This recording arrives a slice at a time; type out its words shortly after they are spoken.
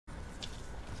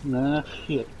Nah,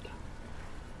 shit.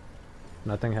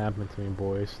 Nothing happened to me,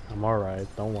 boys. I'm alright,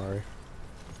 don't worry.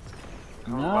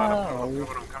 Coming, bud. I'm coming. I'm No.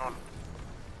 coming. I'm coming.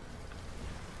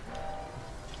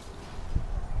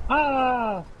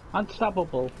 Ah!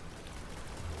 Unstoppable.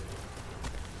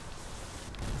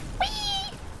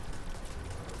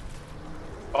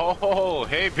 Oh,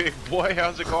 hey, big boy.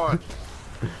 How's it going?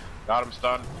 Got him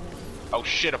stunned. Oh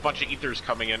shit! A bunch of ethers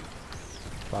coming in.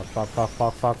 Fuck, fuck, fuck,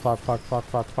 fuck, fuck, fuck, fuck, fuck,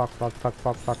 fuck, fuck, fuck, fuck,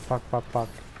 fuck, fuck, fuck, fuck, fuck.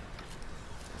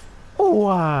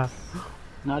 Oh,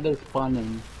 Now they're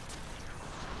spawning.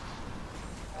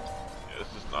 Yeah, this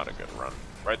is not a good run.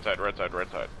 Right side. Right side.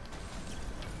 Right side.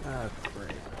 that's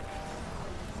great.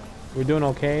 We doing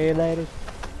okay, ladies?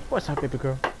 What's up, baby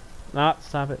girl? Nah,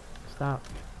 stop it. Stop.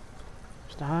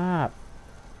 Stop.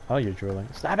 Oh, you're drooling.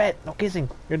 Stop it! No kissing.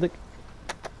 You're the.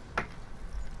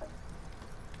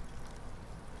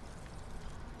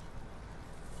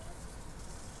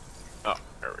 Oh,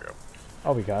 there we go.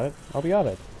 Oh, we got it. Oh, we got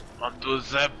it. Onto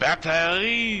the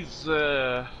batteries.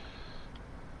 Alright,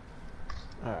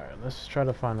 let's try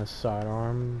to find a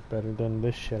sidearm better than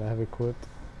this shit I have equipped.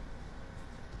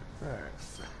 Alright.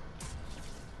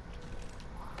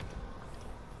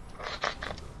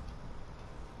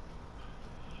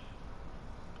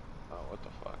 Oh, what the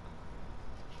fuck?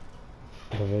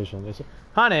 Division. Is it?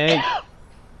 Honey!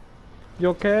 You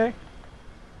okay?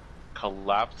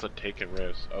 Collapse the taken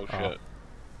risks. Oh shit.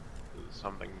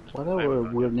 Something. Whatever a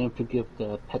weird name to give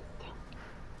the pet.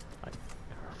 Her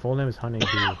full name is Honey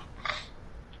Bee.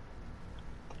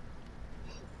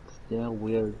 Still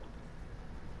weird.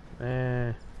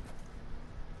 Eh.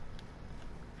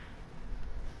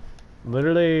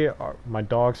 Literally, my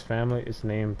dog's family is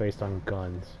named based on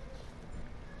guns.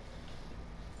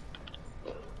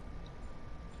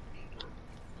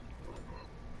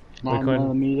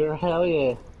 9mm, hell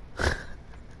yeah.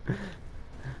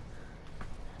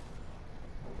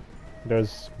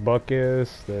 There's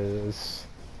Buckus, there's...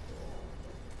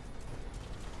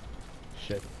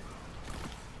 Shit.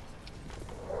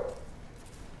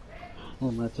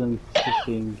 Imagine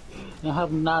fishing. I have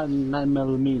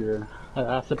 9mm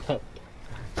as a pet.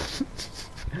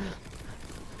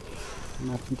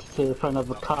 Nothing to say in front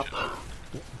of a cop.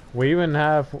 We even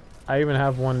have... I even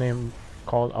have one name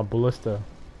called a Ballista.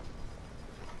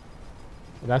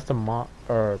 That's the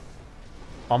or...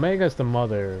 Omega's the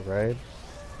mother, right?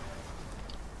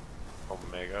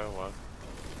 Omega, what?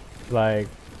 Like,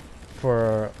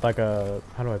 for like a...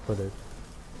 How do I put it?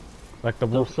 Like the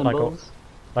wolf,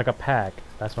 like a pack.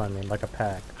 That's what I mean, like a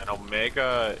pack. And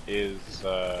Omega is,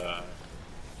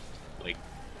 like,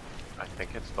 I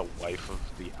think it's the wife of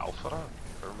the Alpha,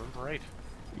 if I remember right.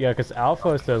 Yeah, because Alpha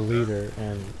is the leader,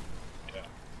 and... Yeah.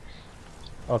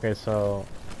 Okay, so...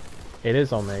 It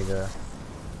is Omega.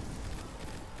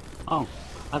 Oh,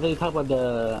 I thought you talking about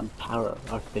the power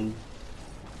arc thing.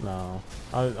 No.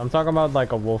 I'm talking about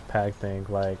like a wolf pack thing,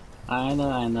 like... I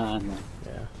know.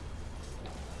 Yeah.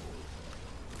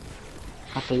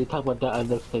 I thought you talking about the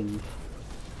other things.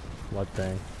 What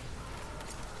thing?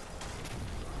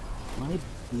 Why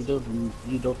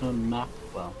you don't know math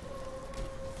well?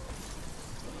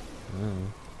 Mm.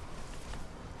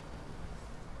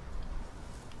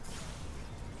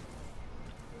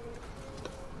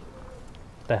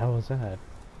 The hell was that?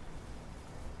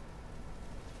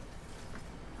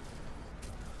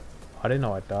 I didn't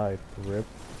know I died. Rip.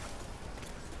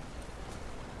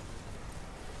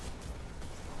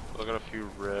 Look at a few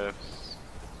rifts.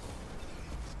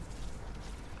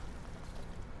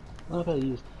 What if I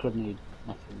used grenade?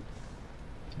 Nothing.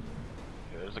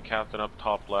 Yeah, there's a captain up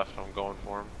top left. I'm going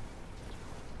for him.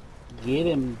 Get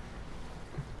him.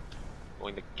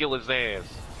 Going to kill his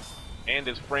ass. And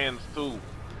his friends too.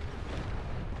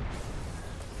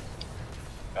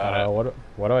 Got it.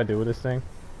 What do I do with this thing?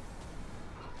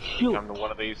 Shoot. Come to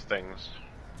one of these things.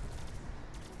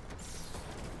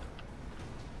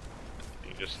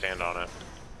 You just stand on it.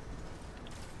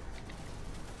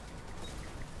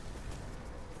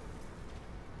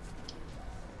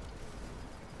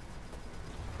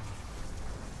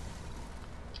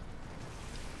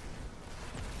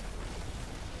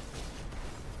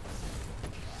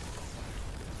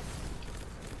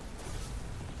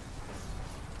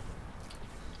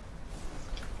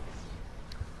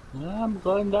 I'm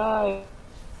going to die.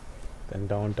 Then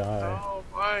don't die. Oh,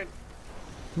 fine.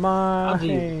 My.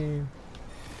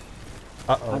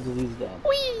 How do these die?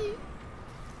 Whee!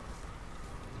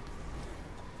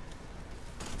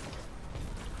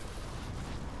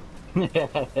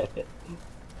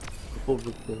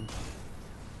 Overkill.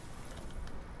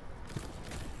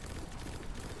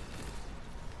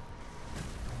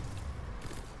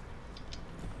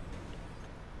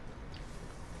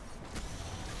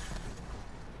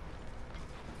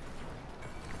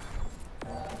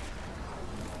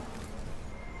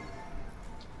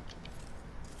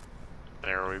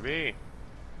 maybe.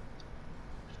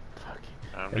 Fuck.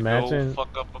 Time to Imagine. go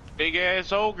fuck up a big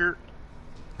ass ogre.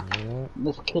 You know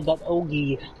Let's kill that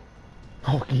Ogie.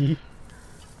 what? Okay.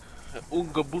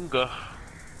 Oonga boonga.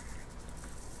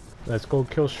 Let's go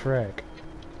kill Shrek.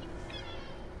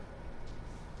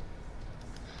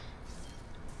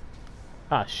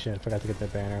 Ah shit, I forgot to get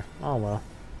that banner. Oh well.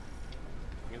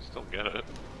 You can still get it.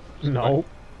 No.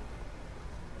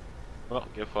 Well,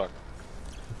 get fucked.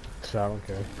 So I don't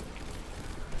care.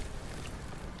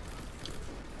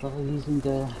 So using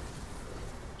the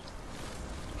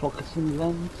focusing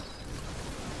lens.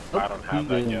 I don't have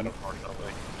that yeah. yet,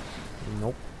 unfortunately.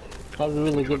 Nope. That's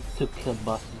really good to kill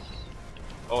bosses.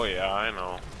 Oh yeah, I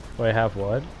know. Wait, have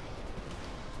what?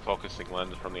 Focusing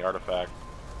lens from the artifact.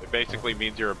 It basically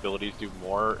means your abilities do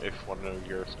more if one of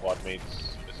your squad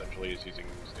mates essentially is using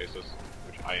stasis,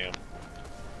 which I am.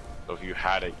 So if you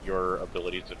had it, your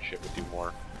abilities and shit would do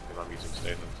more because I'm using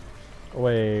stasis.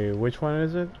 Wait, which one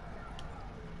is it?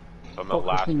 It's on the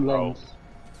last Focusing row, lens.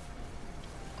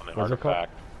 on the What's it called?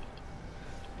 artifact.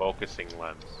 Focusing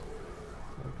lens.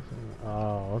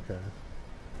 Oh, okay.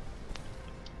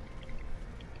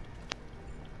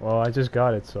 Well, I just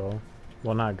got it, so...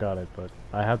 Well, not got it, but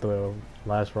I have the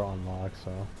last row unlocked,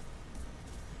 so...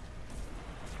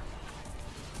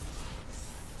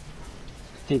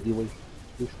 Take it away.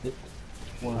 Waste it.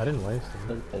 I didn't waste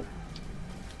it. Okay.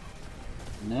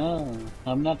 No,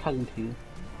 I'm not talking to you.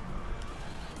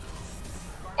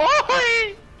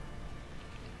 Oh!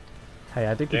 Hey,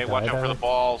 I think you Hey, died watch out for the at-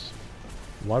 balls.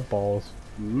 What balls?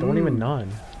 Don't even none.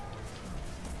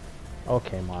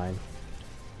 Okay, mine.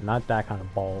 Not that kind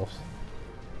of balls.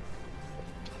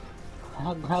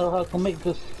 How to make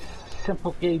this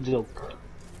simple gay joke?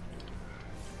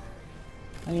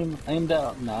 I am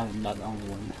the no, I'm not the only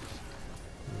one.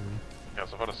 Yeah, I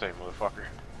was about to say, motherfucker.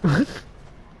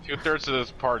 2/3 of this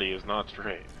party is not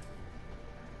straight.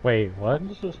 Wait, what?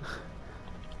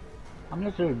 I'm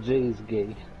not sure Jay is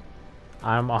gay.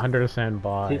 I'm 100%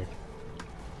 bi.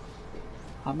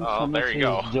 I'm there not you sure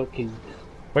go. he's joking.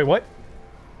 Wait, what?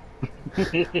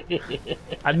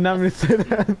 I did not mean to say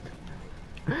that.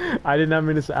 I did not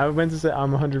mean to say. I meant to say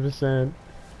I'm 100%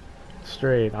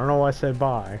 straight. I don't know why I said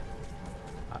bi.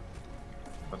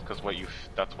 That's because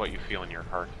that's what you feel in your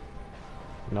heart.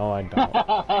 No, I don't.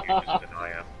 You just deny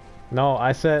it. No,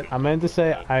 I meant to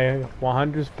say I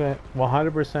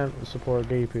 100% support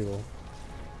gay people.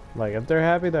 Like, if they're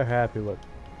happy, they're happy. Look,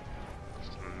 It's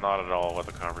not at all what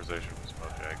the conversation was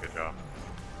about, Jay. Good job.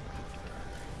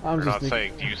 I'm We're just not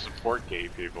saying, do you support gay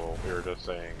people? We were just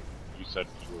saying, you said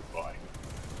you were bi.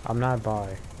 I'm not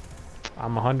bi.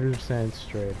 I'm 100%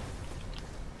 straight.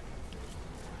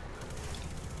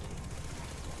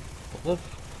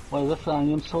 Well, if I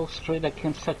am so straight, I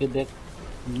can't suck a dick.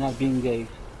 Not being gay.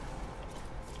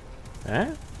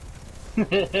 Eh?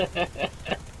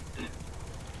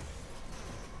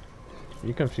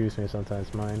 You confuse me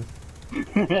sometimes, mine.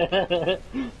 This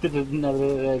is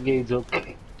another gay joke.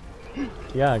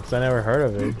 Yeah, because I never heard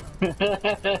of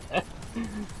it.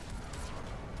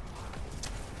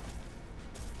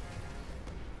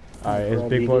 Alright, is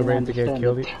Big Boy ready to get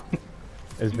killed yet?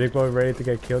 Is Big Boy ready to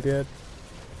get killed yet?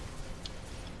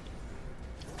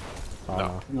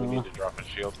 No, we No. need to drop a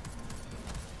shield.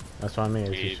 That's what I mean.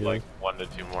 We Is he need shield? like 1 to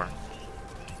 2 more.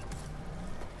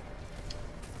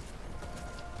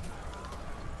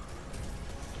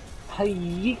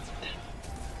 Yeet.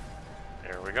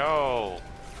 There we go.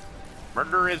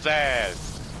 Murder his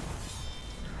ass.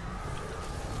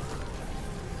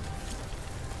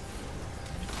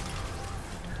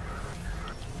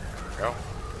 There we go.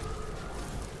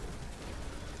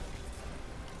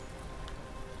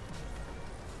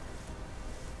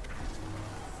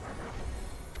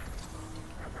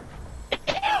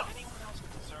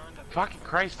 Fucking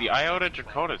Christ, the Iota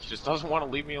Draconis just doesn't want to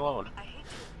leave me alone. I hate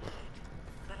to admit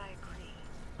it, but I agree.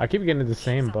 I keep getting the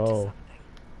same She's up to bow. something.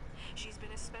 She's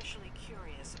been especially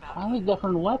curious about I'm a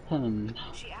different weapon.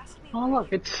 She asked me Oh why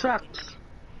look, you it sucks.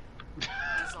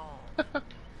 dissolved.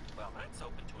 Well, that's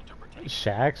open to interpretation.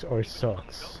 Shacks or Even among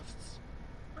sucks? ghosts.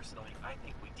 Personally, I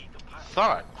think we decompile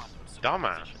Sucks. quantum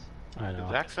Dumbass. superposition. I know.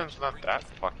 His accent's not that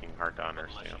fucking hard to Unless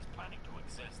understand. she's planning to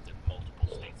exist in multiple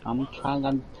states at I'm once. trying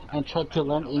to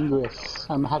learn English.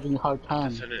 I'm having a hard time.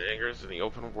 Descendant Anchors in the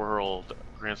open world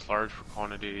grants large for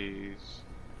quantities.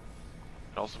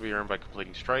 Can also be earned by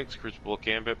completing strikes, Crucible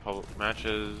Gambit, public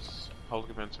matches, public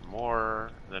events, and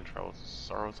more. And then travels to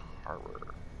Sorrow's Harbor.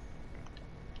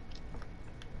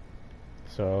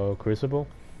 So, Crucible?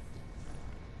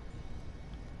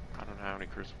 I don't have any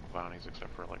Crucible bounties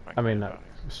except for like my I mean, bounties.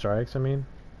 strikes, I mean?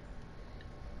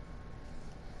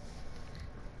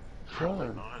 Probably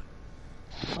Sure. not.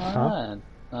 Alright.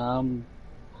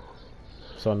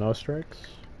 So no strikes?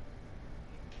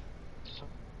 So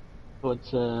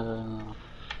it's Hang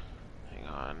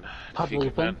on. Public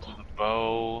Defeat event event? with a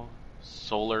bow.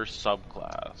 Solar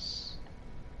subclass.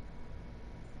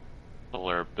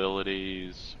 Solar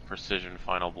abilities. Precision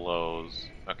final blows.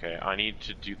 Okay, I need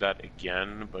to do that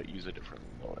again, but use a different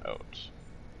loadout.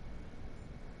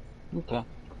 okay.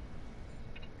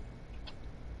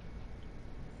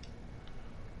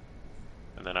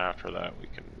 And then after that, we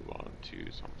can move on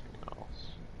to something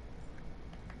else.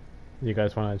 You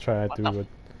guys want to try to do a?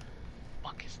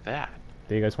 Fuck is that?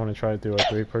 Do you guys want to try to do a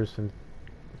 3-person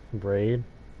raid?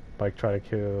 Like try to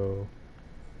kill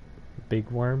Big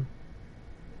Worm?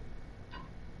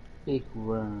 Big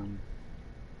worm.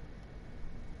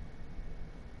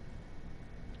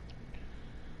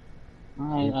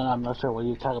 I'm not sure what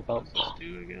you're talking about. What's this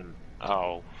do again?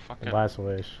 Oh, fucking Last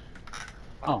Wish.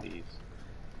 Oh. these.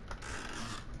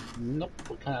 Nope,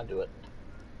 we can't do it.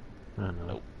 I don't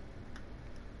know. Nope.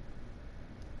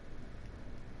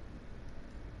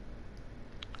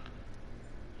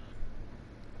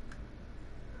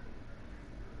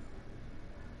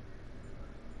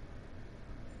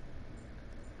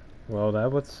 Well,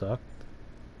 that would suck.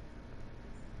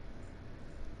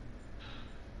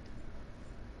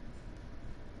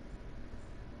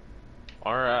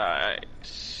 Alright.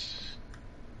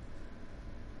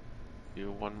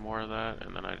 Do one more of that,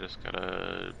 and then I just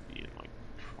gotta be in, like,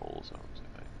 control zones,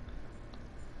 I think.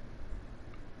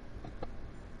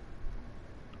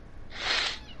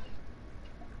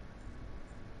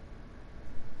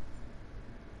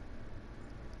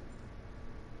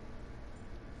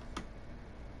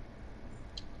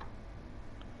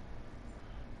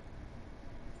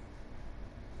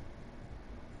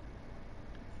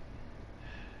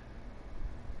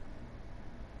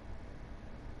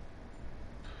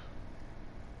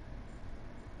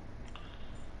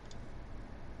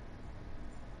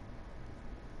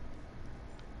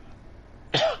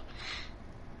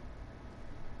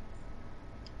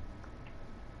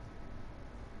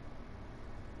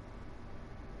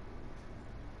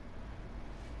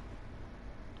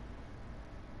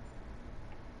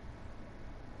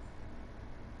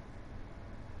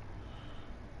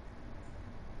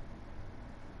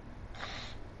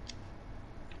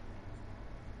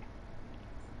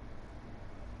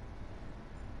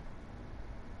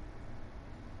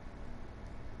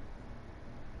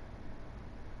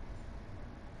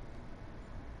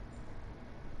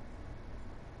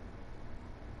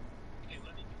 Okay,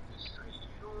 let me get this straight. You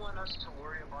don't want us to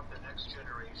worry about the next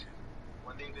generation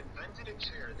when they've invented a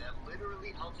chair that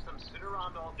literally helps them sit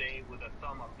around all day with a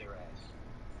thumb up their ass.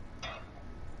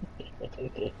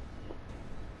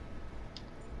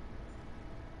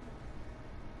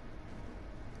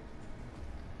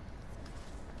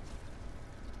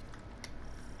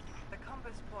 The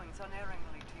compass points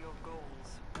unerringly to your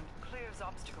goals and clears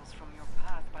obstacles from your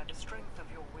path by the strength of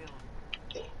your will.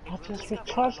 It I will just discover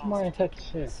recharged the my lost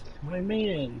headset. pieces My when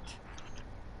meeting.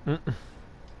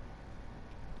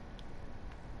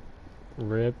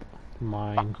 Rip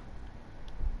mine.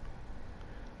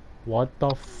 What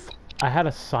the I had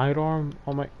a sidearm?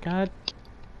 Oh my god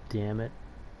damn it.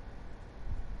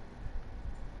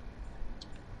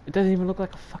 It doesn't even look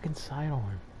like a fucking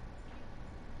sidearm.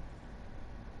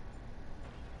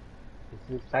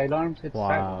 Is it sidearms? It's Wow,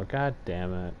 sidearms. god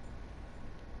damn it.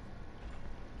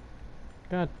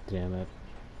 God damn it.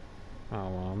 Oh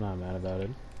well, I'm not mad about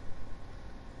it.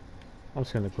 I'm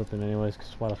just gonna equip it anyways,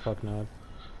 cause why the fuck not?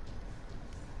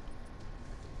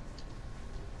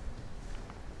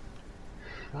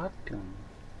 Shotgun.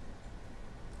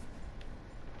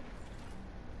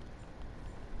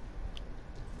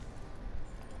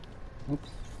 Oops.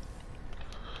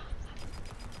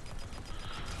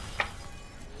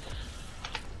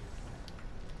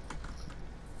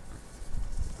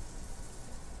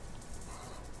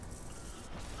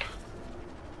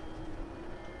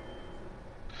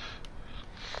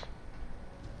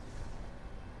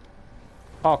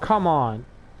 Oh, come on!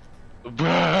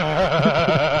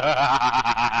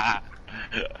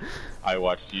 I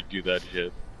watched you do that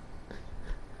shit.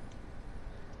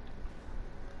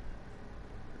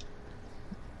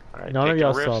 Alright, None of taking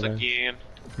y'all saw riffs that. again.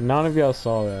 None of y'all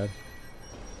saw that.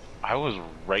 I was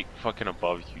right fucking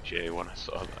above you, Jay, when I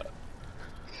saw that.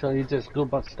 So you just go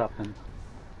butt stuffing.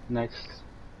 Next.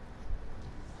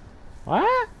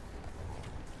 What?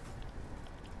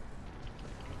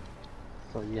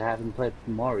 So you haven't played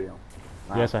Mario?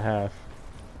 Yes, I have.